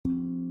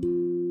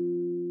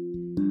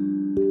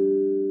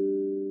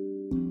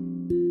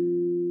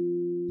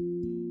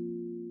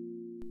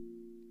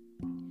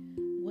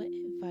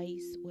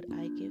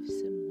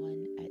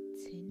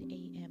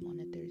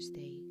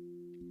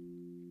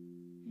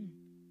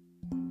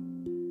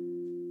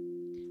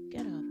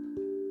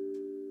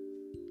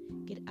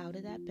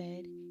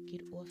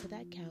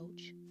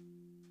couch,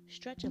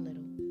 stretch a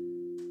little,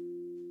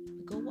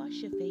 go wash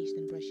your face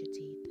and brush your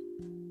teeth,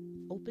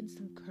 open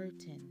some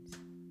curtains,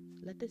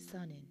 let the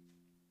sun in,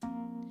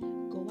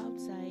 go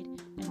outside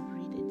and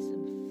breathe in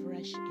some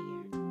fresh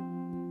air.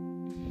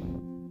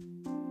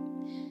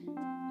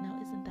 Now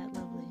isn't that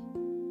lovely?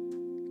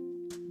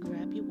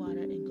 Grab your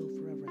water and go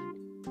for a run.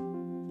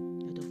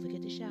 Now don't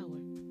forget to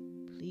shower.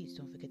 Please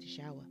don't forget to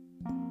shower.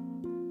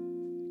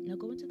 Now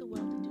go into the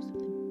world and do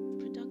something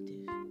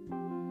productive.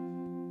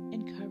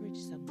 Encourage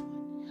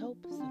someone.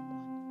 Help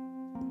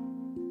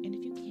someone. And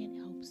if you can't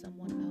help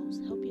someone else,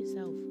 help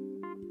yourself.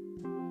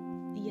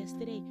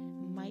 Yesterday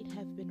might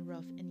have been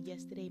rough and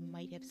yesterday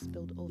might have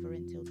spilled over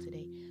until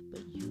today,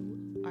 but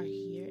you are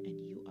here and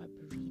you are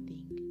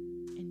breathing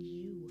and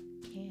you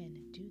can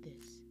do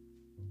this.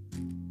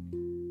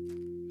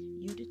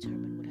 You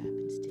determine what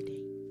happens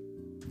today.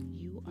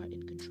 You are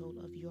in control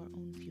of your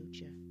own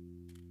future.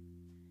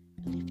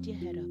 Lift your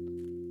head up.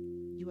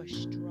 You are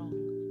strong.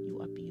 You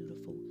are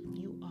beautiful.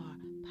 You are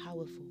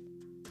powerful.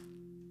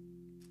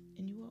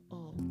 And you are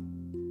all.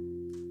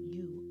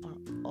 You are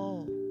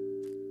all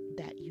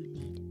that you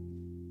need.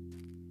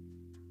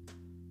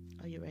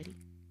 Are you ready?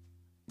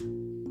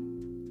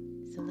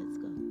 So let's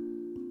go.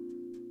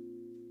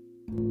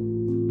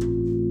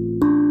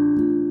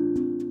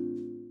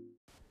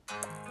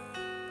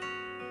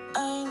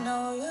 I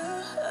know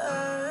you're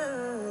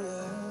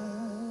hurting.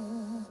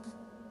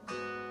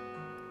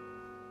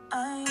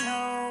 I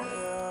know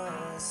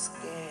you're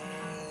scared.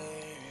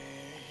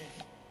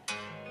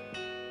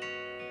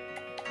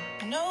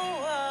 No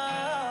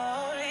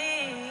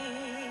worry,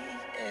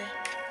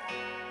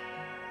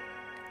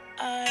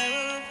 I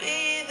will be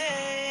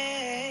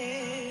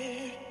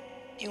there.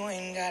 You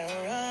ain't gotta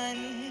run.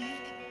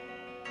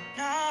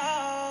 No,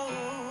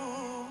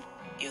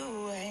 you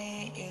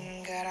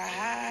ain't gotta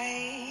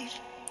hide.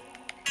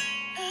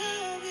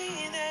 I'll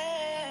be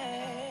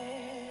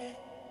there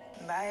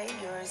by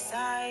your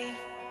side.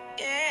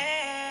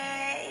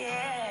 Yeah,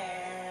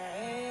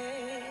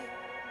 yeah,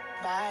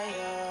 by